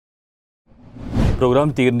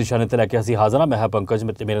Programme तीर निशाने ते लैके असीं हाज़र हाँ। मैं पंकज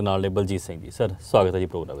मेरे नाल ने बलजीत सिंह जी। सर स्वागत है जी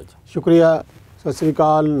प्रोग्राम में। शुक्रिया, सत श्री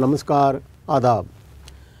अकाल, नमस्कार, आदाब।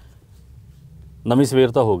 नवीं सवेर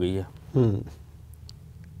तो हो गई है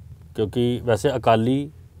क्योंकि वैसे अकाली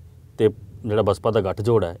ते जिहड़ा बसपा का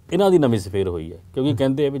गठजोड़ है इन्हां दी नवीं सवेर हुई है क्योंकि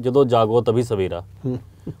कहते हैं भी जदों जागो तभी सवेरा।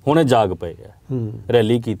 हुणे जाग पे है,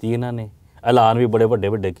 रैली की इन्हां ने, ऐलान भी बड़े वड्डे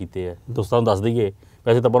वड्डे कीते है। दोस्तां नूं दस दईए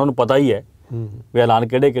वैसे तो उन्हां नूं पता ही है भी ऐलान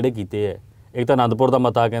किहड़े किहड़े कीते है। एक तो आनंदपुर का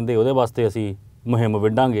मता कहते उहदे वास्ते असीं मुहिम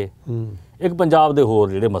विढांगे, एक पंजाब दे होर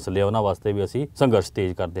जिहड़े मसले उन्हां वास्ते भी असीं संघर्ष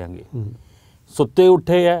तेज कर देंगे। सुत्ते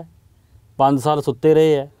उठे है 5 साल सुत्ते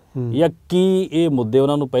रहे है या की ये मुद्दे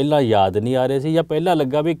उन्होंने पहला याद नहीं आ रहे सी या पहला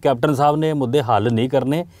लगा भी कैप्टन साहब ने मुद्दे हल नहीं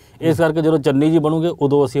करने, इस करके जो चन्नी जी बनूगे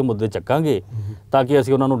उदों असीं मुद्दे चक्कांगे ताकि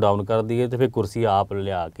असीं उन्होंने डाउन कर दईए तो फिर कुर्सी आप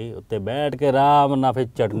लिया के उत्ते बैठ के आराम नाल फिर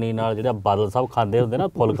चटनी नाल जिहड़ा बादल साहब खांदे हुंदे ना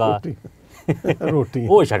फुलका रोटी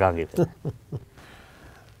वो छकांगे।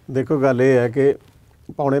 देखो गल ये है कि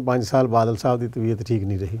 5.5 साल बादल साहब की तबीयत ठीक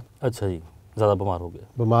नहीं रही। अच्छा जी, ज़्यादा बीमार हो गए?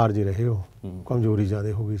 बीमार जी रहे, वो कमजोरी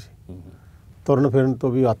ज़्यादा हो गई सी, तुरन फिरन तो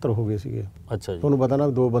भी आतर हो गए सीगे। अच्छा जी, तुहानूं पता ना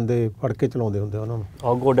 2 बंदे फड़ के चलाउंदे हुंदे उन्हां नूं,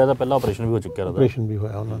 और गोड्या दा पहला ऑपरेशन भी हो चुक्या, ऑपरेशन भी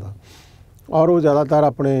होया उन्हां दा, और वो ज़्यादातर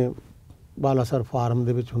अपने बालासर फार्म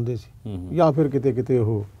दे विच हुंदे सी या फिर किते किते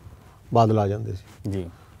वो बादल आ जांदे सी जी।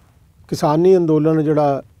 किसानी अंदोलन जिहड़ा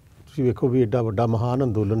तुसीं वेखो भी एडा वड्डा महान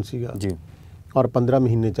अंदोलन सीगा जी, और 15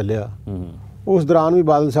 महीने चलिया। उस दौरान भी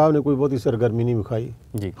बादल साहब ने कोई बहुती सरगर्मी नहीं विखाई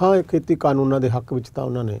जी। हाँ, एक खेती कानूनों के हक में तो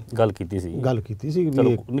उन्होंने गल की सी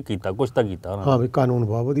भी कीता कुछ तो कीता। हाँ भी कानून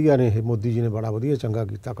बहुत वधिया ने, मोदी जी ने बड़ा वधिया चंगा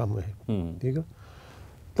कीता काम ये, ठीक है।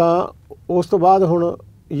 तो उस तो बाद हुण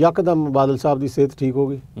यकदम बादल साहब की सेहत ठीक हो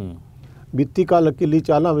गई। बीती कल किली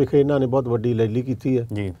चालां विखे इन्होंने बहुत वड्डी रैली की है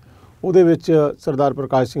जी। उहदे विच सरदार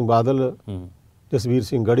प्रकाश सिंह बादल, जसवीर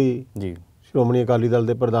सिंह गढ़ी जी, श्रोमणी अकाली दल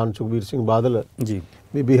के प्रधान सुखबीर सिंह बादल जी,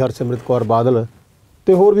 बीबी हरसिमरत कौर बादल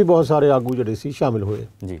ते होर भी बहुत सारे आगू जिहड़े सी शामिल होए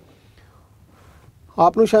जी।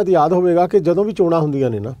 आपनूं शायद याद होवेगा कि जदों भी चोणां हुंदियां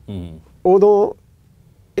ने ना उदों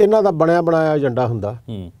इन्हां दा बणिया बनाया एजेंडा हुंदा।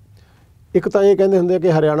 एक तां ये कहंदे हुंदे कि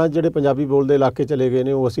हरियाणा जिहड़े पंजाबी बोलदे इलाके चले गए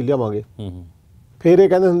ने वो असीं लियावांगे। फिर ये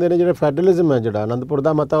कहंदे हुंदे ने जिहड़ा फैडरलिज्म है, जिहड़ा आनंदपुर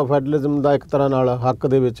दा मता फैडरलिज्म दा एक तरह नाल हक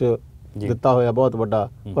दे विच दिता होया बहुत वड्डा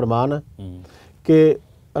फरमान है कि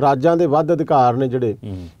राज्यां दे वध अधिकार ने जिहड़े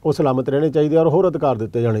वो सलामत रहने चाहिए और होर अधिकार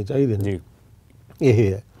दिते जाने चाहिए जी, ये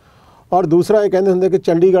है। और दूसरा ये कहंदे हुंदे कि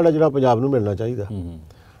चंडीगढ़ जिहड़ा पंजाब नूं मिलना चाहिए।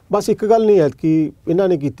 बस एक गल नहीं है कि इन्हां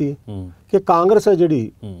ने कीती कि कांग्रेस है जिहड़ी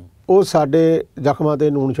वो साडे जख्मां ते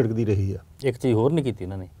नून छिड़कदी रही है। एक चीज़ होर नहीं कीती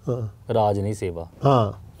इन्हां ने, हाँ राज नहीं सेवा।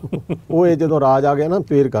 हाँ वो ये जदों राज आ गया ना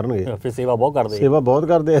फेर करनगे, फिर सेवा बहुत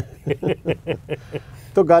करदे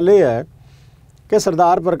तो गल ये है कि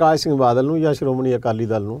सरदार प्रकाश सिंह बादल नूं या श्रोमणी अकाली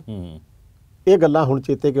दल नूं ये गल्लां हुण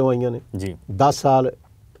चेते क्यों आईयां ने जी। 10 साल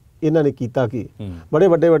इन्हां ने कीता कि बड़े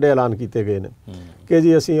वड्डे वड्डे ऐलान कीते गए ने कि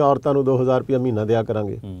जी असीं औरतां नूं 2000 रुपया महीना दिया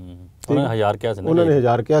करांगे। उन्होंने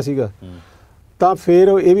 1000 कहा सीगा। तां फिर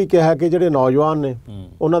ये भी कहा कि जिहड़े नौजवान ने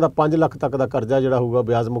उन्हां दा 5 लाख तक दा करजा जिहड़ा होਊਗਾ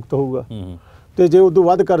ब्याज मुक्त होਊਗਾ ते जे उदों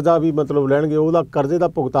वध करजा भी मतलब लैणगे उहदा करजे दा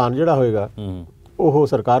भुगतान जिहड़ा होएगा ਉਹ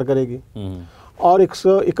सरकार करेगी। और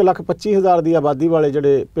 1,25,000 की आबादी वाले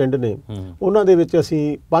जिहड़े पिंड ने उन्हां दे विच असीं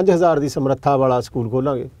 5,000 की समर्था वाला स्कूल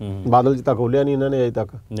खोलांगे। बादल जी तक खोलिया नहीं इन्होंने अजे तक,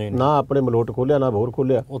 ना अपने मलोट खोलिया ना होर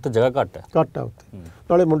खोलिया। उत्थे जगह घट है उत्थे,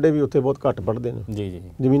 नाले मुंडे भी उत्थे बहुत घट पढ़ते हैं जी जी,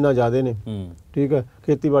 जमीनां ज़्यादा ने, ठीक है,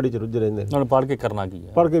 खेतीबाड़ी च रुझ रहिंदे ने। पढ़ के करना की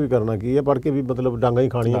है, पढ़ के भी करना की है, पढ़ के भी मतलब डांगा ही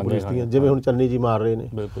खाणियां पुलिस दीयां, जिवें हुण चन्नी जी मार रहे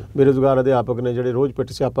ने बेरोजगार अध्यापक ने जिहड़े रोज़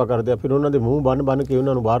पिट स्यापा करदे आ, फिर उन्हां दे मूँह बन के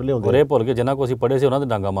उन्हां नूं बाहर लिआउंदे। और ये भुल के जिन्हां कोल असीं पढ़े सी उन्हां दे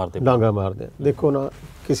डांगा मारदे। देखो ना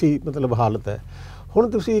किसी मतलब हालत है। हुण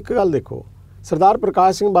तुसीं एक गल देखो, सरदार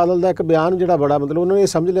प्रकाश सिंह बादल का एक बयान जिहड़ा बड़ा मतलब उन्होंने ये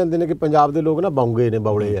समझ लैंदे ने कि पंजाब के लोग ना बौंगे ने,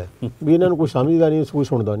 बौले है भी इन्हां नूं कोई समझदा नहीं, कोई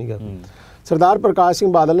सुणदा नहीं गा। सरदार प्रकाश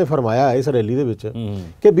सिंह बादल ने फरमाया है इस रैली दे विच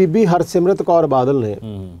कि बीबी हरसिमरत कौर बादल ने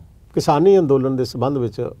किसानी अंदोलन के संबंध में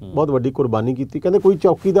बहुत वड्डी कुर्बानी की। कहते कोई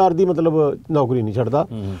चौकीदार की मतलब नौकरी नहीं छड्डदा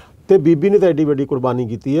ते बीबी ने तो एडी वड्डी कुर्बानी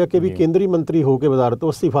की है कि भी केंद्रीय मंत्री होकर वजारत तो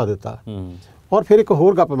अस्तीफा दिता। और फिर एक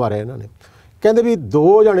होर गप मारिया इन्होंने, कहते भी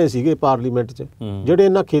 2 जने सीगे पार्लीमेंट च जिहड़े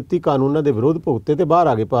इन्हां खेती कानूनां दे विरोध भुगते ते बाहर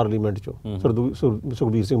आ गए पार्लीमेंट चों,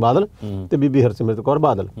 सुखबीर सिंह बादल ते बीबी हरसिमरत कौर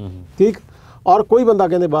बादल, ठीक। और कोई बंदा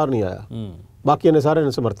कहते बाहर नहीं आया, बाकियां ने सारे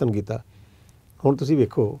ने समर्थन किया। हुण तुसीं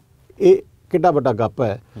वेखो ये किड्डा वड्डा गप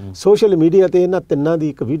है। सोशल मीडिया ते इन्हां तिन्नां दी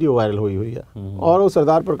एक वीडियो वायरल हुई है और वो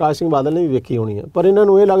सरदार प्रकाश सिंह बादल ने भी वेखी होनी है, पर इन्हां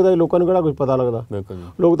नूं ये लगदा लोकां नूं किहड़ा कुछ पता लगदा।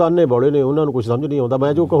 लोग तां अन्ने बौले ने, उन्हां नूं कुछ समझ नहीं आउंदा।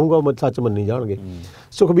 मैं जो कहूँगा वो सच मन्नी जाणगे।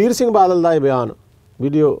 सुखबीर सिंह बादल दा ये बयान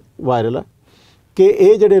वीडियो वायरल है कि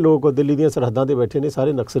ये जिहड़े लोग दिल्ली दीयां सरहदां ते बैठे ने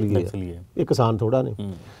सारे नक्सली है, ये किसान थोड़ा ने।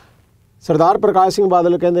 ਸਰਦਾਰ ਪ੍ਰਕਾਸ਼ ਸਿੰਘ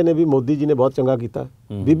ਬਾਦਲ ਕਹਿੰਦੇ ਨੇ ਵੀ ਮੋਦੀ ਜੀ ਨੇ ਬਹੁਤ ਚੰਗਾ ਕੀਤਾ।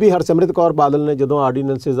 ਬੀਬੀ ਹਰਸਿਮਰਤ ਕੌਰ ਬਾਦਲ ਨੇ ਜਦੋਂ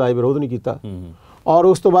ਆਰਡੀਨੈਂਸਿਸ ਆਏ ਵਿਰੋਧ ਨਹੀਂ ਕੀਤਾ, ਔਰ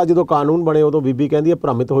ਉਸ ਤੋਂ ਬਾਅਦ ਜਦੋਂ ਕਾਨੂੰਨ ਬਣੇ ਉਦੋਂ ਬੀਬੀ ਕਹਿੰਦੀ ਹੈ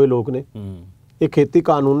ਭ੍ਰਮਿਤ ਹੋਏ ਲੋਕ ਨੇ, ਇਹ ਖੇਤੀ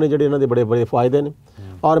ਕਾਨੂੰਨ ਨੇ ਜਿਹੜੇ ਇਹਨਾਂ ਦੇ ਬੜੇ ਬੜੇ ਫਾਇਦੇ ਨੇ।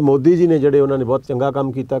 ਔਰ ਮੋਦੀ ਜੀ ਨੇ ਜਿਹੜੇ ਉਹਨਾਂ ਨੇ ਬਹੁਤ ਚੰਗਾ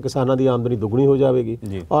ਕੰਮ ਕੀਤਾ, ਕਿਸਾਨਾਂ ਦੀ ਆਮਦਨੀ ਦੁੱਗਣੀ ਹੋ ਜਾਵੇਗੀ,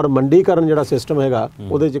 ਔਰ ਮੰਡੀਕਰਨ ਜਿਹੜਾ ਸਿਸਟਮ ਹੈਗਾ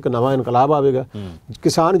ਉਹਦੇ 'ਚ ਇੱਕ ਨਵਾਂ ਇਨਕਲਾਬ ਆਵੇਗਾ।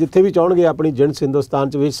 ਕਿਸਾਨ ਜਿੱਥੇ ਵੀ ਚਾਹਣਗੇ ਆਪਣੀ ਜਿਣਸ ਹਿੰਦੁਸਤਾਨ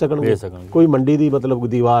 'ਚ ਵੇਚ ਸਕਣਗੇ, ਕੋਈ ਮੰਡੀ ਦੀ ਮਤਲਬ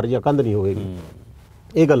ਦੀਵਾਰ ਜਾਂ ਕੰਧ ਨਹੀਂ ਹੋਵੇਗੀ।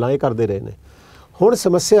 ਇਹ ਗੱਲਾਂ ਇਹ ਕਰਦੇ ਰਹੇ ਨੇ। ਹੁਣ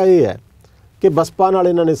ਸਮੱਸਿਆ ਇਹ ਹੈ ਕਿ ਬਸਪਾ ਨਾਲ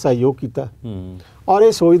ਇਹਨਾਂ ਨੇ ਸਹਿਯੋਗ ਕੀਤਾ, ਔਰ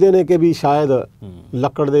ਇਹ ਸੋਚਦੇ ਨੇ ਕਿ ਵੀ ਸ਼ਾਇਦ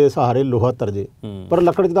ਲੱਕੜ ਦੇ ਸਹਾਰੇ ਲੋਹਾ ਤਰਜੇ, ਪਰ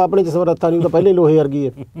ਲੱਕੜ 'ਚ ਤਾਂ ਆਪਣੇ 'ਚ ਸਮਰੱਥਾ ਨਹੀਂ, ਉਹ ਤਾਂ ਪਹਿਲਾਂ ਹੀ ਲੋਹੇ ਵਰਗੀ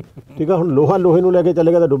ਹੈ। ਠੀਕ ਹੈ, ਹੁਣ ਲੋਹਾ ਲੋਹੇ ਨੂੰ ਲੈ ਕੇ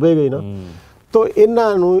ਚੱਲੇਗਾ ਤਾਂ ਡੁੱਬੇਗਾ ਹੀ ਨਾ। ਤੋ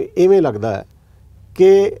ਇਹਨਾਂ ਨੂੰ ਇਵੇਂ ਲੱਗਦਾ ਹੈ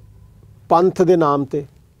ਕਿ ਪੰਥ ਦੇ ਨਾਮ ਤੇ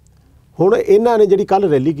ਹੁਣ ਇਹਨਾਂ ਨੇ ਜਿਹੜੀ ਕੱਲ੍ਹ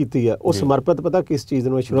ਰੈਲੀ ਕੀਤੀ ਹੈ ਉਹ ਸਮਰਪਿਤ ਪਤਾ ਕਿਸ ਚੀਜ਼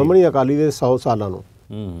ਨੂੰ? ਸ਼੍ਰੋਮਣੀ ਅਕਾਲੀ ਦੇ 100 ਸਾਲਾਂ ਨੂੰ,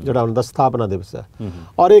 ਜਿਹੜਾ ਉਹਨਾਂ ਦਾ ਸਥਾਪਨਾ ਦਿਵਸ ਹੈ।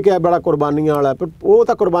 ਔਰ ਇਹ ਕਿਹਾ ਬੜਾ ਕੁਰਬਾਨੀਆਂ ਵਾਲਾ, ਪਰ ਉਹ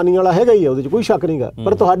ਤਾਂ ਕੁਰਬਾਨੀਆਂ ਵਾਲਾ ਹੈਗਾ ਹੀ ਹੈ, ਉਹਦੇ 'ਚ ਕੋਈ ਸ਼ੱਕ ਨਹੀਂਗਾ।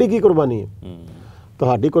 ਪਰ ਤੁਹਾਡੀ ਕੀ ਕੁਰਬਾਨੀ ਹੈ?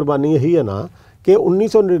 ਤੁਹਾਡੀ ਕੁਰਬਾਨੀ ਇਹੀ ਹੈ ਨਾ ਕਿ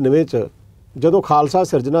 1999 'ਚ ਜਦੋਂ ਖਾਲਸਾ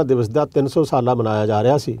ਸਿਰਜਣਾ ਦਿਵਸ ਦਾ 300 ਸਾਲਾ ਮਨਾਇਆ ਜਾ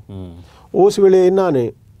ਰਿਹਾ ਸੀ, ਉਸ ਵੇਲੇ ਇਹਨਾਂ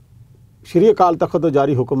ਨੇ ਸ਼੍ਰੀ ਅਕਾਲ ਤਖਤ ਤੋਂ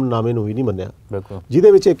ਜਾਰੀ ਹੁਕਮਨਾਮੇ ਨੂੰ ਵੀ ਨਹੀਂ ਮੰਨਿਆ,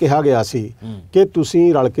 ਜਿਹਦੇ ਵਿੱਚ ਇਹ ਕਿਹਾ ਗਿਆ ਸੀ ਕਿ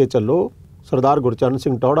ਤੁਸੀਂ ਰਲ ਕੇ ਚੱਲੋ। ਸਰਦਾਰ ਗੁਰਚਰਨ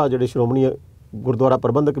ਸਿੰਘ ਟੌਹੜਾ ਜਿਹੜੇ ਸ਼੍ਰੋਮਣੀ ਗੁਰਦੁਆਰਾ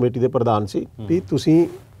ਪ੍ਰਬੰਧਕ ਕਮੇਟੀ ਦੇ ਪ੍ਰਧਾਨ ਸੀ, ਵੀ ਤੁਸੀਂ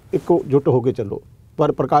ਇੱਕੋ ਜੁੱਟ ਹੋ ਕੇ ਚੱਲੋ।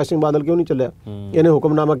 ਪਰ ਪ੍ਰਕਾਸ਼ ਸਿੰਘ ਬਾਦਲ ਕਿਉਂ ਨਹੀਂ ਚੱਲਿਆ? ਇਹਨੇ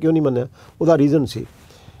ਹੁਕਮਨਾਮਾ ਕਿਉਂ ਨਹੀਂ ਮੰਨਿਆ? ਉਹਦਾ ਰੀਜ਼ਨ ਸੀ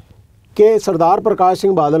ਕਿ ਸਰਦਾਰ ਪ੍ਰਕਾਸ਼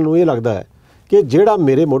ਸਿੰਘ ਬਾਦਲ ਨੂੰ ਇਹ ਲੱਗਦਾ ਹੈ ਕਿ ਜਿਹੜਾ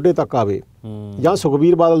ਮੇਰੇ ਮੋਢੇ ਤੱਕ ਆਵੇ ਜਾਂ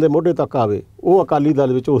ਸੁਖਬੀਰ ਬਾਦਲ ਦੇ ਮੋਢੇ ਤੱਕ ਆਵੇ, ਉਹ ਅਕਾਲੀ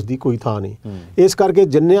ਦਲ ਵਿੱਚ ਉਸ ਦੀ ਕੋਈ ਥਾਂ ਨਹੀਂ। ਇਸ ਕਰਕੇ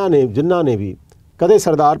ਜਿਨ੍ਹਾਂ ਨੇ ਵੀ ਕਦੇ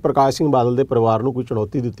ਸਰਦਾਰ ਪ੍ਰਕਾਸ਼ ਸਿੰਘ ਬਾਦਲ ਦੇ ਪਰਿਵਾਰ ਨੂੰ ਕੋਈ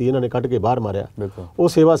ਚੁਣੌਤੀ ਦਿੱਤੀ, ਇਹਨਾਂ ਨੇ ਕੱਢ ਕੇ ਬਾਹਰ ਮਾਰਿਆ। ਉਹ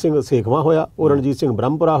ਸੇਵਾ ਸਿੰਘ ਸੇਖਵਾਂ ਹੋਇਆ, ਉਹ ਰਣਜੀਤ ਸਿੰਘ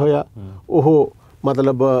ਬ੍ਰਹਮਪੁਰਾ ਹੋਇਆ, ਉਹ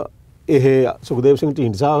ਮਤਲਬ ਇਹ ਸੁਖਦੇਵ ਸਿੰਘ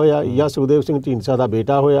ਢੀਂਡਸਾ ਹੋਇਆ, ਜਾਂ ਸੁਖਦੇਵ ਸਿੰਘ ਢੀਂਡਸਾ ਦਾ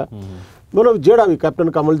ਬੇਟਾ ਹੋਇਆ, ਮਤਲਬ ਜਿਹੜਾ ਵੀ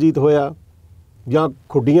ਕੈਪਟਨ ਕਮਲਜੀਤ ਹੋਇਆ, ਜਾਂ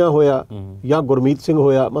ਖੁੱਡੀਆਂ ਹੋਇਆ, ਜਾਂ ਗੁਰਮੀਤ ਸਿੰਘ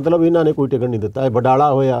ਹੋਇਆ, ਮਤਲਬ ਇਹਨਾਂ ਨੇ ਕੋਈ ਟਿਕਟ ਨਹੀਂ ਦਿੱਤਾ। ਇਹ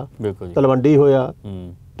ਵਡਾਲਾ ਹੋਇਆ, ਤਲਵੰਡੀ ਹੋਇਆ,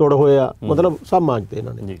 ਤੁੜ ਹੋਇਆ, ਮਤਲਬ ਸਭ ਮਾਂਜਤੇ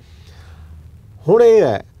ਇਹਨਾਂ ਨੇ। ਹੁਣ ਇਹ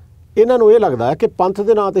ਹੈ, ਇਹਨਾਂ ਨੂੰ ਇਹ ਲੱਗਦਾ ਹੈ ਕਿ ਪੰਥ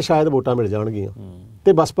ਦੇ ਨਾਂ ਤੇ ਸ਼ਾਇਦ ਵੋਟਾਂ ਮਿਲ ਜਾਣਗੀਆਂ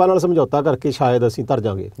ਤੇ ਬਸਪਾ ਨਾਲ ਸਮਝੌਤਾ ਕਰਕੇ ਸ਼ਾਇਦ ਅਸੀਂ ਧਰ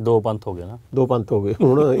ਜਾਵਾਂਗੇ। ਦੋ ਪੰਥ ਹੋ ਗਏ ਨਾ, ਦੋ ਪੰਥ ਹੋ ਗਏ।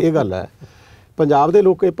 ਹੁਣ ਇਹ ਗੱਲ ਹੈ, ਪੰਜਾਬ ਦੇ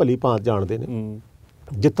ਲੋਕ ਇਹ ਭਲੀ ਭਾਂਤ ਜਾਣਦੇ ਨੇ।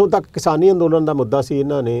 ਜਿੱਥੋਂ ਤੱਕ ਕਿਸਾਨੀ ਅੰਦੋਲਨ ਦਾ ਮੁੱਦਾ ਸੀ,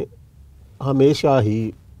 ਇਹਨਾਂ ਨੇ ਹਮੇਸ਼ਾ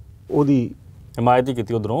ਹੀ ਉਹਦੀ ਹਮਾਇਤ ਹੀ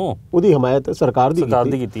ਕੀਤੀ, ਉਧਰੋਂ ਉਹਦੀ ਹਮਾਇਤ ਸਰਕਾਰ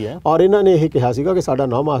ਦੀ ਕੀਤੀ ਹੈ। ਔਰ ਇਹਨਾਂ ਨੇ ਇਹ ਕਿਹਾ ਸੀਗਾ ਕਿ ਸਾਡਾ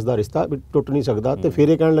 9 ਮਾਸ ਦਾ ਰਿਸ਼ਤਾ ਟੁੱਟ ਨਹੀਂ ਸਕਦਾ, ਤੇ ਫਿਰ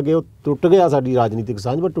ਇਹ ਕਹਿਣ ਲੱਗੇ ਉਹ ਟੁੱਟ ਗਿਆ ਸਾਡੀ ਰਾਜਨੀਤਿਕ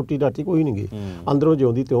ਸਾਂਝ, ਪਰ ਟੁੱਟੀ ਟਾਟੀ ਕੋਈ ਨਹੀਂ ਗਈ, ਅੰਦਰੋਂ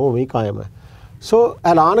ਜਿਉਂਦੀ ਤੇ ਉਵੇਂ ਹੀ ਕਾਇਮ ਹੈ। ਸੋ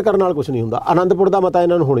ਐਲਾਨ ਕਰਨ ਨਾਲ ਕੁਝ ਨਹੀਂ ਹੁੰਦਾ। ਅਨੰਦਪੁਰ ਦਾ ਮਤਾ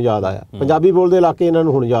ਇਹਨਾਂ ਨੂੰ ਹੁਣ ਯਾਦ ਆਇਆ, ਪੰਜਾਬੀ ਬੋਲਦੇ ਇਲਾਕੇ ਇਹਨਾਂ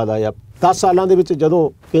ਨੂੰ ਹੁਣ ਯਾਦ ਆਇਆ। 10 ਸਾਲਾਂ ਦੇ ਵਿੱਚ ਜਦੋਂ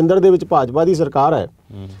ਕੇਂਦਰ ਦੇ ਵਿੱਚ ਭਾਜਪਾ ਦੀ ਸਰਕਾਰ ਹੈ,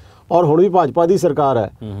 ਔਰ ਹੁਣ ਵੀ ਭਾਜਪਾ ਦੀ ਸਰਕਾਰ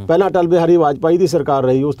ਹੈ, ਪਹਿਲਾਂ ਅਟਲ ਬਿਹਾਰੀ ਵਾਜਪਾਈ ਦੀ ਸਰਕਾਰ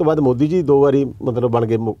ਰਹੀ, ਉਸ ਤੋਂ ਬਾਅਦ ਮੋਦੀ ਜੀ 2 ਵਾਰੀ ਮਤਲਬ ਬਣ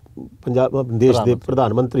ਗਏ ਪੰਜਾਬ ਦੇਸ਼ ਦੇ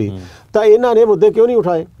ਪ੍ਰਧਾਨ ਮੰਤਰੀ, ਤਾਂ ਇਹਨਾਂ ਨੇ ਮੁੱਦੇ ਕਿਉਂ ਨਹੀਂ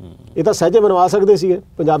ਉਠਾਏ? ਇਹ ਤਾਂ ਸਹਿਜੇ ਬਣਵਾ ਸਕਦੇ ਸੀਗੇ।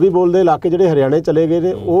 ਪੰਜਾਬੀ ਬੋਲਦੇ ਇਲਾਕੇ ਜਿਹੜੇ ਹਰਿਆਣੇ ਚਲੇ ਗਏ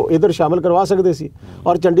ਨੇ, ਉਹ ਇੱਧਰ ਸ਼ਾਮਲ ਕਰਵਾ ਸਕਦੇ ਸੀ,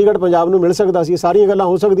 ਔਰ ਚੰਡੀਗੜ੍ਹ ਪੰਜਾਬ ਨੂੰ ਮਿਲ ਸਕਦਾ ਸੀ। ਸਾਰੀਆਂ ਗੱਲਾਂ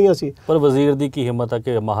ਹੋ ਸਕਦੀਆਂ ਸੀ। ਪਰ ਵਜ਼ੀਰ ਦੀ ਕੀ ਹਿੰਮਤ ਹੈ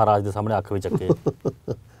ਕਿ ਮਹਾਰਾਜ ਦੇ ਸਾਹਮਣੇ ਅੱਖ ਵੀ ਚੱਕੇ।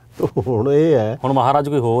 ਹੁਣ ਇਹ ਹੈ, ਹੁਣ ਮਹਾਰਾਜ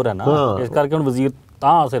ਕੋਈ ਹੋਰ ਹੈ ਨਾ, ਇਸ ਕਰਕੇ ਹੁਣ ਵਜ਼ੀਰ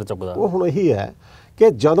ਤਾਂ ਸਿਰ ਚੁੱਕਦਾ। ਉਹ ਹੁਣ ਇਹੀ ਹੈ ਕਿ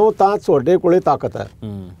ਜਦੋਂ ਤਾਂ ਤੁਹਾਡੇ ਕੋਲੇ ਤਾਕਤ ਹੈ,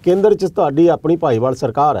 ਕੇਂਦਰ 'ਚ ਤੁਹਾਡੀ ਆਪਣੀ ਭਾਈਵਾਲ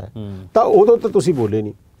ਸਰਕਾਰ ਹੈ, ਤਾਂ ਉਦੋਂ ਤਾਂ ਤੁਸੀਂ ਬੋਲੇ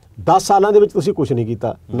ਨਹੀਂ। 10 ਸਾਲਾਂ ਦੇ ਵਿੱਚ ਤੁਸੀਂ ਕੁਝ ਨਹੀਂ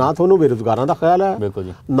ਕੀਤਾ। ਨਾ ਤੁਹਾਨੂੰ ਬੇਰੁਜ਼ਗਾਰਾਂ ਦਾ ਖਿਆਲ ਆਇਆ,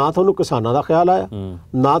 ਨਾ ਤੁਹਾਨੂੰ ਕਿਸਾਨਾਂ ਦਾ ਖਿਆਲ ਆਇਆ,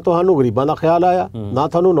 ਨਾ ਤੁਹਾਨੂੰ ਗਰੀਬਾਂ ਦਾ ਖਿਆਲ ਆਇਆ, ਨਾ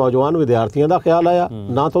ਤੁਹਾਨੂੰ ਨੌਜਵਾਨ ਵਿਦਿਆਰਥੀਆਂ ਦਾ ਖਿਆਲ ਆਇਆ,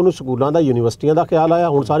 ਨਾ ਤੁਹਾਨੂੰ ਸਕੂਲਾਂ ਦਾ ਯੂਨੀਵਰਸਿਟੀਆਂ ਦਾ ਖਿਆਲ ਆਇਆ।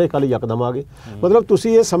 ਹੁਣ ਸਾਰੇ ਕੱਲ੍ਹ ਯਕਦਮ ਆ ਗਏ। ਮਤਲਬ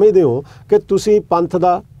ਤੁਸੀਂ ਇਹ ਸਮਝਦੇ ਹੋ ਕਿ ਤੁਸੀਂ ਪੰਥ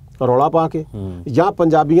ਦਾ ਰੌਲਾ ਪਾ ਕੇ ਜਾਂ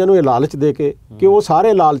ਪੰਜਾਬੀਆਂ ਨੂੰ ਇਹ ਲਾਲਚ ਦੇ ਕੇ ਕਿ ਉਹ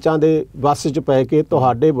ਸਾਰੇ ਲਾਲਚਾਂ ਦੇ ਵੱਸ 'ਚ ਪੈ ਕੇ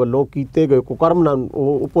ਤੁਹਾਡੇ ਵੱਲੋਂ ਕੀਤੇ ਗਏ ਕੁਕਰਮ ਨਾਲ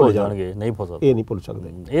ਉਹ ਭੁੱਲ ਜਾਣਗੇ। ਨਹੀਂ ਭੁੱਲ ਸਕਦੇ, ਇਹ ਨਹੀਂ ਭੁੱਲ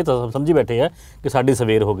ਸਕਦੇ। ਇਹ ਤਾਂ ਸਮਝੀ ਬੈਠੇ ਆ ਕਿ ਸਾਡੀ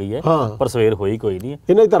ਸਵੇਰ ਹੋ ਗਈ ਹੈ, ਪਰ ਸਵੇਰ ਹੋਈ ਕੋਈ ਨਹੀਂ।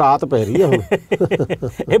 ਇਹਨਾਂ ਦੀ ਤਾਂ ਰਾਤ ਪੈ ਰਹੀ ਹੈ ਹੁਣ।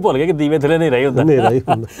 ਇਹ ਭੁੱਲ ਗਏ ਕਿ ਦੀਵੇ ਥੱਲੇ ਨਹੀਂ ਰਹੇ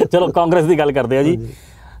ਹੁੰਦਾ। ਚਲੋ ਕਾਂਗਰਸ ਦੀ ਗੱਲ ਕਰਦੇ ਆ ਜੀ।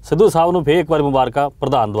 ਸਿੱਧੂ ਸਾਹਿਬ ਨੂੰ ਫੇਰ ਇੱਕ ਵਾਰ ਮੁਬਾਰਕਾਂ,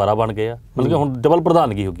 ਪ੍ਰਧਾਨ ਦੁਆਰਾ ਬਣ ਗਏ ਆ, ਮਤਲਬ ਕਿ ਹੁਣ ਡਬਲ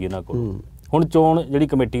ਪ੍ਰਧਾਨਗੀ ਹੋ ਗਈ ਇਹਨਾਂ ਕੋਲ। ਹੁਣ ਚੋਣ ਜਿਹੜੀ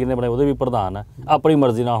ਕਮੇਟੀ ਨੇ ਬਣਾਈ ਉਹਦੇ ਵੀ ਪ੍ਰਧਾਨ ਹੈ, ਆਪਣੀ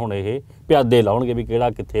ਮਰਜ਼ੀ ਨਾਲ ਹੁਣ ਇਹ ਪਿਆਦੇ ਲਾਉਣਗੇ ਵੀ ਕਿਹੜਾ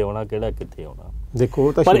ਕਿੱਥੇ ਆਉਣਾ, ਕਿਹੜਾ ਕਿੱਥੇ ਆਉਣਾ।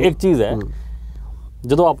 ਦੇਖੋ ਪਰ ਇੱਕ ਚੀਜ਼ ਹੈ,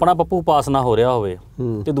 ਜਦੋਂ ਆਪਣਾ ਪੱਪੂ ਪਾਸ ਨਾ ਹੋ ਰਿਹਾ ਹੋਵੇ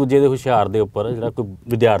ਤੇ ਦੂਜੇ ਦੇ ਹੁਸ਼ਿਆਰ ਦੇ ਉੱਪਰ ਜਿਹੜਾ ਕੋਈ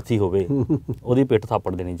ਵਿਦਿਆਰਥੀ ਹੋਵੇ ਉਹਦੀ ਪਿੱਠ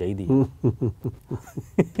ਥਾਪੜ ਦੇਣੀ ਚਾਹੀਦੀ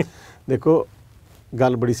ਹੈ। ਦੇਖੋ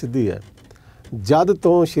ਗੱਲ ਬੜੀ ਸਿੱਧੀ ਹੈ। ਜਦ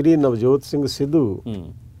ਤੋਂ ਸ਼੍ਰੀ ਨਵਜੋਤ ਸਿੰਘ ਸਿੱਧੂ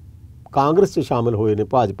ਕਾਂਗਰਸ 'ਚ ਸ਼ਾਮਿਲ ਹੋਏ ਨੇ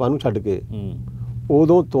ਭਾਜਪਾ ਨੂੰ ਛੱਡ ਕੇ,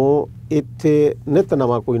 ਉਦੋਂ ਤੋਂ ਇੱਥੇ ਨਿੱਤ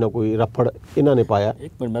ਨਵਾਂ ਕੋਈ ਨਾ ਕੋਈ ਰਫੜ ਇਹਨਾਂ ਨੇ ਪਾਇਆ।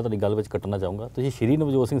 ਇੱਕ ਮਿੰਟ ਮੈਂ ਤੁਹਾਡੀ ਗੱਲ ਵਿੱਚ ਕੱਟਣਾ ਚਾਹੂੰਗਾ। ਤੁਸੀਂ ਸ਼੍ਰੀ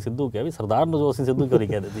ਨਵਜੋਤ ਸਿੰਘ ਸਿੱਧੂ ਕਿਹਾ, ਵੀ ਸਰਦਾਰ ਨਵਜੋਤ ਸਿੰਘ ਸਿੱਧੂ ਕਿਉਂ ਨਹੀਂ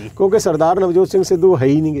ਕਹਿੰਦੇ ਸੀ? ਕਿਉਂਕਿ ਸਰਦਾਰ ਨਵਜੋਤ ਸਿੰਘ ਸਿੱਧੂ ਹੈ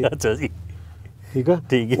ਹੀ ਨਹੀਂ ਗੇ। ਅੱਛਾ ਜੀ, ਠੀਕ ਆ।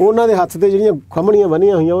 ਉਹਨਾਂ ਦੇ ਹੱਥ ਤੇ ਜਿਹੜੀਆਂ ਖੰਮਣੀਆਂ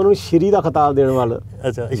ਬੰਨੀਆਂ ਹੋਈਆਂ ਉਹਨਾਂ ਨੂੰ ਸ਼੍ਰੀ ਦਾ ਖਿਤਾਬ ਦੇਣ ਵੱਲ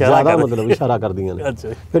ਜ਼ਿਆਦਾ ਮਤਲਬ ਇਸ਼ਾਰਾ ਕਰਦੀਆਂ ਨੇ।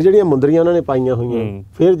 ਫਿਰ ਜਿਹੜੀਆਂ ਮੁੰਦਰੀਆਂ ਉਹਨਾਂ ਨੇ ਪਾਈਆਂ ਹੋਈਆਂ,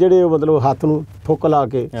 ਫਿਰ ਜਿਹੜੇ ਮਤਲਬ ਹੱਥ ਨੂੰ ਥੁੱਕ ਲਾ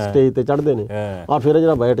ਕੇ ਸਟੇਜ ਤੇ ਚੜ੍ਹਦੇ ਨੇ, ਔਰ ਫਿਰ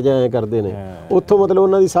ਜਿਹੜਾ ਬੈਠ ਜਾਏ ਕਰਦੇ ਨੇ, ਉੱਥੋਂ ਮਤਲਬ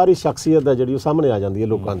ਉਹਨਾਂ ਦੀ ਸਾਰੀ ਸ਼ਖਸੀਅਤ ਹੈ ਜਿਹੜੀ ਉਹ ਸਾਹਮਣੇ ਆ ਜਾਂਦੀ ਹੈ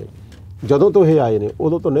ਲੋਕਾਂ ਦੇ। ਜਦੋਂ ਤੋਂ ਇਹ ਆਏ ਨੇ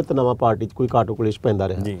ਉਦੋਂ ਤੋਂ ਨਿੱਤ ਨਵਾਂ ਪਾਰਟੀ 'ਚ ਕੋਈ ਕਾਟੋ ਕਲੇਸ਼ ਪੈਂਦਾ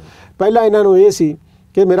ਰਿਹਾ। ਪਹਿਲਾਂ ਇਹਨਾਂ ਨੂੰ ਇਹ ਸੀ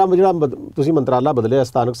ਕਿ ਮੇਰਾ ਜਿਹੜਾ ਤੁਸੀਂ ਮੰਤਰਾਲਾ ਬਦਲਿਆ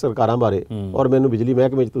ਸਥਾਨਕ ਸਰਕਾਰਾਂ ਬਾਰੇ ਔਰ ਮੈਨੂੰ ਬਿਜਲੀ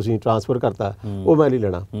ਮਹਿਕਮੇ 'ਚ ਤੁਸੀਂ ਟਰਾਂਸਫਰ ਕਰਤਾ, ਉਹ ਮੈਂ ਨਹੀਂ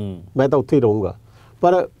ਲੈਣਾ, ਮੈਂ ਤਾਂ ਉੱਥੇ ਹੀ ਰਹੂੰਗਾ।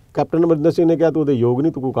 ਪਰ ਕੈਪਟਨ ਅਮਰਿੰਦਰ ਸਿੰਘ ਨੇ ਕਿਹਾ ਤੂੰ ਉਹਦੇ ਯੋਗ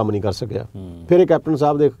ਨਹੀਂ, ਤੂੰ ਕੋਈ ਕੰਮ ਨਹੀਂ ਕਰ ਸਕਿਆ। ਫਿਰ ਇਹ ਕੈਪਟਨ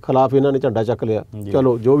ਸਾਹਿਬ ਦੇ ਖਿਲਾਫ ਇਹਨਾਂ ਨੇ ਝੰਡਾ ਚੱਕ ਲਿਆ।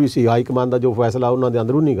 ਚਲੋ ਜੋ ਵੀ ਸੀ ਹਾਈ ਕਮਾਂਡ ਦਾ ਜੋ ਫੈਸਲਾ ਉਹਨਾਂ ਦੇ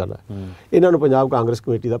ਅੰਦਰੂਨੀ ਗੱਲ ਹੈ, ਇਹਨਾਂ ਨੂੰ ਪੰਜਾਬ ਕਾਂਗਰਸ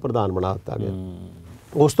ਕਮੇਟੀ ਦਾ ਪ੍ਰਧਾਨ ਬਣਾ ਦਿੱਤਾ ਗਿਆ।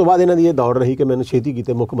 ਉਸ ਤੋਂ ਬਾਅਦ ਇਹਨਾਂ ਦੀ ਇਹ ਦੌੜ ਰਹੀ ਕਿ ਮੈਨੂੰ ਛੇਤੀ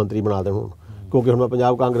ਕੀਤੇ ਮੁੱਖ ਮੰਤਰੀ ਬਣਾ ਦੇਣ ਹੁਣ, ਕਿਉਂਕਿ ਹੁਣ ਮੈਂ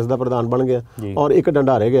ਪੰਜਾਬ ਕਾਂਗਰਸ ਦਾ ਪ੍ਰਧਾਨ ਬਣ ਗਿਆ ਔਰ ਇੱਕ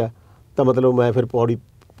ਡੰਡਾ ਰਹਿ ਗਿਆ, ਤਾਂ ਮਤਲਬ ਮੈਂ ਫਿਰ ਪੌੜੀ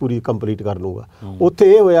ਪੂਰੀ ਕੰਪਲੀਟ ਕਰ ਲੂੰਗਾ।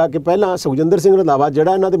 ਉੱਥੇ ਇਹ ਹੋਇਆ ਕਿ ਪਹਿਲਾਂ ਸੁਖਜਿੰਦਰ ਸਿੰਘ ਰੰਧਾਵਾ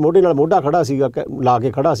ਜਿਹੜਾ ਇਹਨਾਂ ਦੇ ਮੋਢੇ ਨਾਲ ਮੋਢਾ ਖੜਾ ਸੀਗਾ, ਲਾ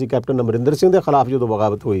ਕੇ ਖੜਾ ਸੀ ਕੈਪਟਨ ਅਮਰਿੰਦਰ ਸਿੰਘ ਦੇ ਖਿਲਾਫ ਜਦੋਂ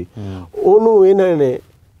ਬਗਾਵਤ ਹੋਈ, ਉਹਨੂੰ ਇਹਨਾਂ ਨੇ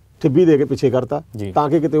ਠਿੱਬੀ ਦੇ ਕੇ ਪਿੱਛੇ ਕਰਤਾ ਤਾਂ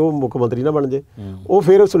ਕਿ ਕਿਤੇ ਉਹ ਮੁੱਖ ਮੰਤਰੀ ਨਾ ਬਣ ਜੇ। ਉਹ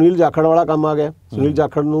ਫਿਰ ਸੁਨੀਲ ਜਾਖੜ ਵਾਲਾ ਕੰਮ ਆ ਗਿਆ। ਸੁਨੀਲ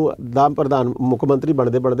ਜਾਖੜ ਨੂੰ ਦਾ ਪ੍ਰਧਾਨ ਮੁੱਖ ਮੰਤਰੀ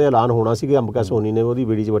ਬਣਦੇ ਬਣਦੇ ਐਲਾਨ ਹੋਣਾ ਸੀ ਕਿ ਅੰਬਿਕਾ ਸੋਨੀ ਨੇ ਉਹਦੀ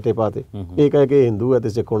ਬੇੜੀ 'ਚ ਵੱਟੇ ਪਾਤੇ, ਇਹ ਕਹਿ ਕੇ ਹਿੰਦੂ ਹੈ ਤੇ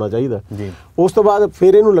ਸਿੱਖ ਹੋਣਾ ਚਾਹੀਦਾ। ਉਸ ਤੋਂ ਬਾਅਦ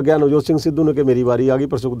ਫਿਰ ਇਹਨੂੰ ਲੱਗਿਆ ਨਵਜੋਤ ਸਿੰਘ ਸਿੱਧੂ ਨੂੰ ਕਿ ਮੇਰੀ ਵਾਰੀ ਆ ਗਈ,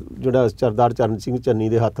 ਪਰ ਜਿਹੜਾ ਸਰਦਾਰ ਚਰਨ ਸਿੰਘ ਚੰਨੀ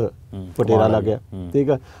ਦੇ ਹੱਥ ਪਟੇਰਾ ਲੱਗ ਗਿਆ, ਠੀਕ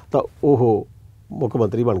ਆ, ਤਾਂ ਉਹ ਮੁੱਖ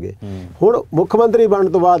ਮੰਤਰੀ ਬਣ ਗਏ। ਹੁਣ ਮੁੱਖ ਮੰਤਰੀ ਬਣਨ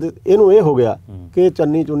ਤੋਂ ਬਾਅਦ ਇਹਨੂੰ ਇਹ ਹੋ ਗਿਆ ਕਿ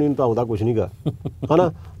ਚੰਨੀ ਚੁੰਨੀ ਨੂੰ ਤਾਂ ਆਉਂਦਾ ਕੁਛ ਨਹੀਂ ਗਾ, ਹੈ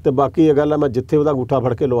ਨਾ, ਤੇ ਬਾਕੀ ਇਹ ਗੱਲ ਹੈ ਮੈਂ ਜਿੱਥੇ ਉਹਦਾ ਅੰਗੂਠਾ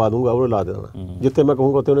ਫੜ ਕੇ ਲਵਾ ਦੂੰਗਾ ਉਹ ਲਾ ਦੇਣਾ, ਜਿੱਥੇ ਮੈਂ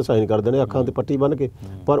ਕਹੂੰਗਾ ਉੱਥੇ ਉਹਨੇ ਸਾਈਨ ਕਰ ਦੇਣੇ ਅੱਖਾਂ ਤੇ ਪੱਟੀ ਬੰਨ੍ਹ ਕੇ।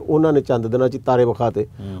 ਪਰ ਉਹਨਾਂ ਨੇ ਚੰਦ ਦਿਨਾਂ 'ਚ ਤਾਰੇ ਵਿਖਾਤੇ।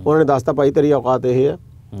 ਉਹਨਾਂ ਨੇ ਦੱਸਤਾ ਭਾਈ ਤੇਰੀ ਔਕਾਤ ਇਹ ਹੈ,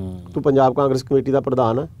 ਤੂੰ ਪੰਜਾਬ ਕਾਂਗਰਸ ਕਮੇਟੀ ਦਾ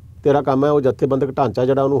ਪ੍ਰਧਾਨ ਹੈ, ਤੇਰਾ ਕੰਮ ਹੈ ਉਹ ਜਥੇਬੰਦਕ ਢਾਂਚਾ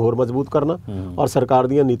ਜਿਹੜਾ ਉਹਨੂੰ ਹੋਰ ਮਜ਼ਬੂਤ ਕਰਨਾ ਔਰ ਸਰਕਾਰ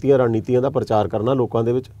ਦੀਆਂ ਨੀਤੀਆਂ ਰਣਨੀਤੀਆਂ ਦਾ ਪ੍ਰਚਾਰ ਕਰਨਾ ਲੋਕਾਂ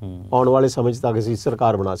ਦੇ ਵਿੱਚ ਆਉਣ ਵਾਲੇ ਸਮੇਂ 'ਚ ਤਾਂ ਕਿ ਅਸੀਂ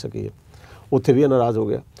ਸਰਕਾਰ ਬਣਾ ਸਕੀਏ। ਉੱਥੇ ਵੀ ਨਾਰਾਜ਼ ਹੋ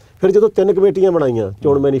ਗਿਆ। ਫਿਰ ਜਦੋਂ 3 ਕਮੇਟੀਆਂ ਬਣਾਈਆਂ,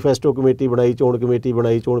 ਚੋਣ ਮੈਨੀਫੈਸਟੋ ਕਮੇਟੀ ਬਣਾਈ, ਚੋਣ ਕਮੇਟੀ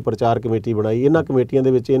ਬਣਾਈ, ਚੋਣ ਪ੍ਰਚਾਰ ਕਮੇਟੀ ਬਣਾਈ, ਇਹਨਾਂ ਕਮੇਟੀਆਂ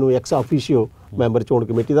ਦੇ ਵਿੱਚ ਇਹਨੂੰ ਐਕਸ ਆਫੀਸ਼ੀਓ ਮੈਂਬਰ ਚੋਣ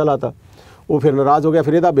ਕਮੇਟੀ ਦਾ ਲਾਤਾ। ਉਹ ਫਿਰ ਨਾਰਾਜ਼ ਹੋ ਗਿਆ।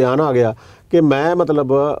 ਫਿਰ ਇਹਦਾ ਬਿਆਨ ਆ ਗਿਆ ਕਿ ਮੈਂ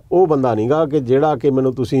ਮਤਲਬ ਉਹ ਬੰਦਾ ਨਹੀਂ ਗਾ ਕਿ ਜਿਹੜਾ ਕਿ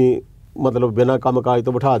ਮੈਨੂੰ ਤੁਸੀਂ ਮਤਲਬ ਬਿਨਾਂ ਕੰਮ ਕਾਜ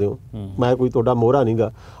ਤੋਂ ਬਿਠਾ ਦਿਓ, ਮੈਂ ਕੋਈ ਤੁਹਾਡਾ ਮੋਹਰਾ ਨਹੀਂ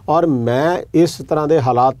ਗਾ, ਔਰ ਮੈਂ ਇਸ ਤਰ੍ਹਾਂ ਦੇ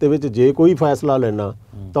ਹਾਲਾਤ ਦੇ ਵਿੱਚ ਜੇ ਕੋਈ ਫੈਸਲਾ ਲੈਣਾ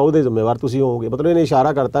ਤਾਂ ਉਹਦੇ ਜ਼ਿੰਮੇਵਾਰ ਤੁਸੀਂ ਹੋਵੋਗੇ। ਮਤਲਬ ਇਹਨੇ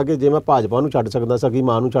ਇਸ਼ਾਰਾ ਕਰਤਾ ਕਿ ਜੇ ਮੈਂ ਭਾਜਪਾ ਨੂੰ ਛੱਡ ਸਕਦਾ, ਸਕੀ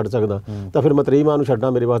ਮਾਂ ਨੂੰ ਛੱਡ ਸਕਦਾ, ਤਾਂ ਫਿਰ ਮਤਰੇਈ ਮਾਂ ਨੂੰ ਛੱਡਣਾ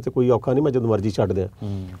ਮੇਰੇ ਵਾਸਤੇ ਕੋਈ ਔਖਾ ਨਹੀਂ, ਮੈਂ ਜਦੋਂ ਮਰਜ਼ੀ ਛੱਡ ਦਿਆਂ।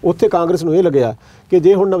 ਉੱਥੇ ਕਾਂਗਰਸ ਨੂੰ ਇਹ ਲੱਗਿਆ ਕਿ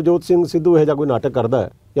ਜੇ ਹੁਣ ਨਵਜੋਤ ਸਿੰਘ ਸਿੱਧੂ ਇਹੋ ਜਿਹਾ ਕੋਈ ਨਾਟਕ ਕਰਦਾ ਹੈ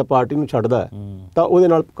ਜਾਂ ਪਾਰਟੀ ਨੂੰ ਛੱਡਦਾ ਹੈ ਤਾਂ ਉਹਦੇ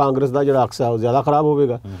ਨਾਲ ਕਾਂਗਰਸ ਦਾ ਜਿਹੜਾ ਅਕਸ ਹੈ ਉਹ ਜ਼ਿਆਦਾ ਖਰਾਬ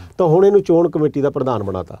ਹੋਵੇਗਾ। ਤਾਂ ਹੁਣ ਇਹਨੂੰ ਚੋਣ ਕਮੇਟੀ ਦਾ ਪ੍ਰਧਾਨ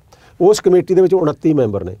ਬਣਾਤਾ। ਉਸ ਕਮੇਟੀ ਦੇ ਵਿੱਚ 29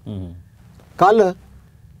 ਮੈਂਬਰ ਨੇ। ਕੱਲ੍ਹ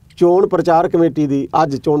ਚੋਣ ਪ੍ਰਚਾਰ ਕਮੇਟੀ ਦੀ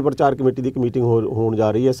ਅੱਜ ਚੋਣ ਪ੍ਰਚਾਰ ਕਮੇਟੀ ਦੀ ਇੱਕ ਮੀਟਿੰਗ ਹੋਣ ਜਾ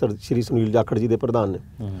ਰਹੀ ਹੈ ਸ਼੍ਰੀ ਸੁਨੀਲ ਜਾਖੜ ਜੀ ਦੇ ਪ੍ਰਧਾਨ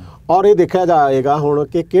ਨੇ, ਔਰ ਇਹ ਦੇਖਿਆ ਜਾਏਗਾ ਹੁਣ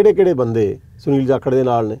ਕਿ ਕਿਹੜੇ ਕਿਹੜੇ ਬੰਦੇ ਸੁਨੀਲ ਜਾਖੜ ਦੇ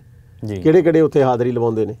ਨਾਲ ਨੇ, ਕਿਹੜੇ ਕਿਹੜੇ ਉੱਥੇ ਹਾਜ਼ਰੀ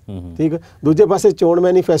ਲਵਾਉਂਦੇ ਨੇ, ਠੀਕ। ਦੂਜੇ ਪਾਸੇ ਚੋਣ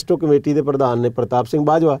ਮੈਨੀਫੈਸਟੋ ਕਮੇਟੀ ਦੇ ਪ੍ਰਧਾਨ ਨੇ ਪ੍ਰਤਾਪ ਸਿੰਘ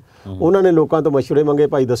ਬਾਜਵਾ। ਉਹਨਾਂ ਨੇ ਲੋਕਾਂ ਤੋਂ ਮਸ਼ਵਰੇ ਮੰਗੇ,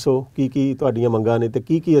 ਭਾਈ ਦੱਸੋ ਕੀ ਕੀ ਤੁਹਾਡੀਆਂ ਮੰਗਾਂ ਨੇ ਤੇ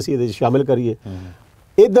ਕੀ ਕੀ ਅਸੀਂ ਇਹਦੇ 'ਚ ਸ਼ਾਮਿਲ ਕਰੀਏ।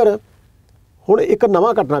 ਇੱਧਰ ਹੁਣ ਇੱਕ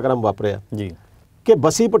ਨਵਾਂ ਘਟਨਾਕ੍ਰਮ ਵਾਪਰਿਆ ਕਿ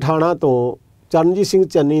ਬਸੀ ਪਠਾਣਾ ਤੋਂ ਚਰਨਜੀਤ ਸਿੰਘ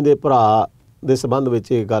ਚੰਨੀ ਦੇ ਭਰਾ ਦੇ ਸੰਬੰਧ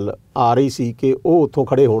ਵਿੱਚ ਇਹ ਗੱਲ ਆ ਰਹੀ ਸੀ ਕਿ ਉਹ ਉੱਥੋਂ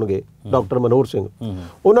ਖੜੇ ਹੋਣਗੇ, ਡਾਕਟਰ ਮਨੋਹਰ ਸਿੰਘ।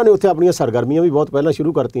 ਉਹਨਾਂ ਨੇ ਉੱਥੇ ਆਪਣੀਆਂ ਸਰਗਰਮੀਆਂ ਵੀ ਬਹੁਤ ਪਹਿਲਾਂ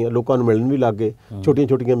ਸ਼ੁਰੂ ਕਰਤੀਆਂ, ਲੋਕਾਂ ਨੂੰ ਮਿਲਣ ਵੀ ਲੱਗ ਗਏ, ਛੋਟੀਆਂ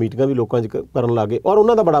ਛੋਟੀਆਂ ਮੀਟਿੰਗਾਂ ਵੀ ਲੋਕਾਂ 'ਚ ਕਰਨ ਲੱਗ ਗਏ, ਔਰ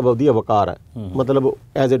ਉਹਨਾਂ ਦਾ ਬੜਾ ਵਧੀਆ ਵਕਾਰ ਹੈ, ਮਤਲਬ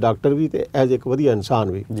ਐਜ਼ ਏ ਡਾਕਟਰ ਵੀ ਤੇ ਐਜ਼ ਇੱਕ ਵਧੀਆ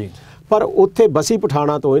ਇਨਸਾਨ ਵੀ। ਪਰ ਉੱਥੇ ਬਸੀ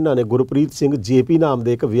ਪਠਾਣਾ ਤੋਂ ਇਹਨਾਂ ਨੇ ਗੁਰਪ੍ਰੀਤ ਸਿੰਘ JP ਨਾਮ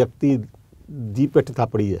ਦੇ ਇੱਕ ਵਿਅਕਤੀ ਦੀ ਪਿੱਠ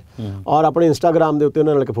ਥਾਪੜੀ ਹੈ ਔਰ ਆਪਣੇ ਇੰਸਟਾਗ੍ਰਾਮ ਦੇ ਉੱਤੇ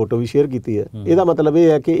ਉਹਨਾਂ ਨਾਲ ਇੱਕ ਫੋਟੋ ਵੀ ਸ਼ੇਅਰ ਕੀਤੀ ਹੈ। ਇਹਦਾ ਮਤਲਬ ਇਹ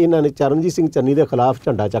ਹੈ ਕਿ ਇਹਨਾਂ ਨੇ ਚਰਨਜੀਤ ਸਿੰਘ ਚੰਨੀ ਦੇ ਖਿਲਾਫ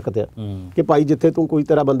ਝੰਡਾ ਚੱਕਦਿਆ ਕਿ ਭਾਈ ਜਿੱਥੇ ਤੂੰ ਕੋਈ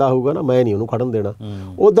ਤੇਰਾ ਬੰਦਾ ਹੋਊਗਾ ਨਾ, ਮੈਂ ਨਹੀਂ ਉਹਨੂੰ ਖੜਨ ਦੇਣਾ।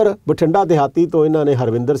 ਉਧਰ ਬਠਿੰਡਾ ਦਿਹਾਤੀ ਤੋਂ ਇਹਨਾਂ ਨੇ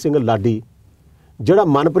ਹਰਵਿੰਦਰ ਸਿੰਘ ਲਾਡੀ ਜਿਹੜਾ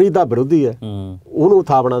ਮਨਪ੍ਰੀਤ ਦਾ ਵਿਰੋਧੀ ਹੈ ਉਹਨੂੰ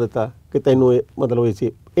ਥਾਪਣਾ ਦਿੱਤਾ ਕਿ ਤੈਨੂੰ ਇਹ ਮਤਲਬ ਇਹ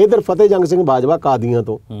ਸੀ। ਇਧਰ ਫਤਿਹ ਜੰਗ ਸਿੰਘ ਬਾਜਵਾ ਕਾਦੀਆਂ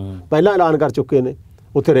ਤੋਂ ਪਹਿਲਾਂ ਐਲਾਨ ਕਰ ਚੁੱਕੇ ਨੇ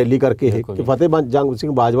ਉੱਥੇ ਰੈਲੀ ਕਰਕੇ ਇਹ ਕਿ ਫਤਿਹ ਜੰਗ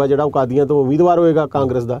ਸਿੰਘ ਬਾਜਵਾ ਜਿਹੜਾ ਉਹ ਕਾਦੀਆਂ ਤੋਂ ਉਮੀਦਵਾਰ ਹੋਏਗਾ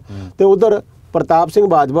ਕਾਂਗਰਸ ਦਾ। ਤੇ ਉਧਰ ਪ੍ਰਤਾਪ ਸਿੰਘ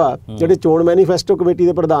ਬਾਜਵਾ ਜਿਹੜੇ ਚੋਣ ਮੈਨੀਫੈਸਟੋ ਕਮੇਟੀ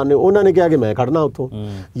ਦੇ ਪ੍ਰਧਾਨ ਨੇ, ਉਹਨਾਂ ਨੇ ਕਿਹਾ ਕਿ ਮੈਂ ਖੜਨਾ ਉੱਥੋਂ।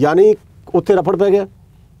 ਯਾਨੀ ਉੱਥੇ ਰਫੜ ਪੈ ਗਿਆ।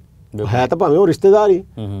 ਹੈ ਤਾਂ ਭਾਵੇਂ ਉਹ ਰਿਸ਼ਤੇਦਾਰ ਹੀ,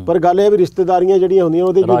 ਪਰ ਗੱਲ ਇਹ ਵੀ ਰਿਸ਼ਤੇਦਾਰੀਆਂ ਜਿਹੜੀਆਂ ਹੁੰਦੀਆਂ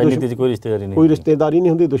ਉਹਦੇ ਕੋਈ ਰਿਸ਼ਤੇਦਾਰੀ ਨਹੀਂ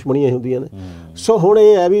ਹੁੰਦੀ, ਦੁਸ਼ਮਣੀਆਂ ਹੀ ਹੁੰਦੀਆਂ ਨੇ। ਸੋ ਹੁਣ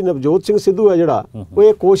ਇਹ ਹੈ ਵੀ ਨਵਜੋਤ ਸਿੰਘ ਸਿੱਧੂ ਹੈ ਜਿਹੜਾ ਉਹ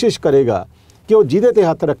ਇਹ ਕੋਸ਼ਿਸ਼ ਕਰੇਗਾ ਕਿ ਉਹ ਜਿਹਦੇ ਤੇ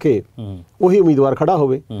ਹੱਥ ਰੱਖੇ ਉਹੀ ਉਮੀਦਵਾਰ ਖੜਾ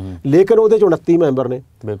ਹੋਵੇ। ਲੇਕਿਨ ਉਹਦੇ 'ਚ 29 ਮੈਂਬਰ ਨੇ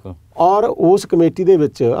ਔਰ ਉਸ ਕਮੇਟੀ ਦੇ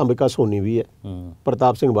ਵਿੱਚ ਅੰਬਿਕਾ ਸੋਨੀ ਵੀ ਹੈ,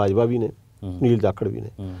 ਪ੍ਰਤਾਪ ਸਿੰਘ ਬਾਜਵਾ ਵੀ ਨੇ, ਸੁਨੀਲ ਜਾਖੜ ਵੀ ਨੇ।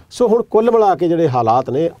 ਸੋ ਹੁਣ ਕੁੱਲ ਮਿਲਾ ਕੇ ਜਿਹੜੇ ਹਾਲਾਤ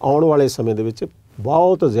ਨੇ ਆਉਣ ਵਾਲੇ ਸਮੇਂ ਦੇ ਵਿੱਚ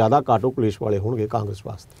ਬਹੁਤ ਜ਼ਿਆਦਾ ਕਾਟੋ ਕਲੇਸ਼ ਵਾਲੇ ਹੋਣਗੇ ਕਾਂਗਰਸ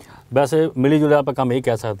ਵਾਸਤੇ। ਵੈਸੇ ਮਿਲੀ ਜੁਲਿਆ ਆਪਾਂ ਕੰਮ ਇਹ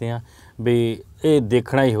ਕਹਿ ਸਕਦੇ ਹਾਂ ਵੀ ਇਹ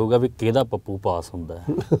ਦੇਖਣਾ ਹੀ ਹੋਊਗਾ ਵੀ ਕਿਹਦਾ ਪੱਪੂ ਪਾਸ ਹੁੰਦਾ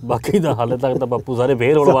ਹੈ। ਬਾਕੀ ਦਾ ਹਾਲੇ ਤੱਕ ਤਾਂ ਪੱਪੂ ਸਾਰੇ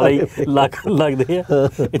ਫੇਰ ਹੋਣ ਵਾਲੇ ਹੀ ਲੱਗਦੇ ਆ।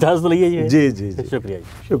 ਇਤਿਹਾਸ ਤੋਂ ਲਈਏ ਜੀ। ਜੀ ਜੀ ਸ਼ੁਕਰੀਆ ਜੀ।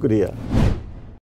 ਸ਼ੁਕਰੀਆ।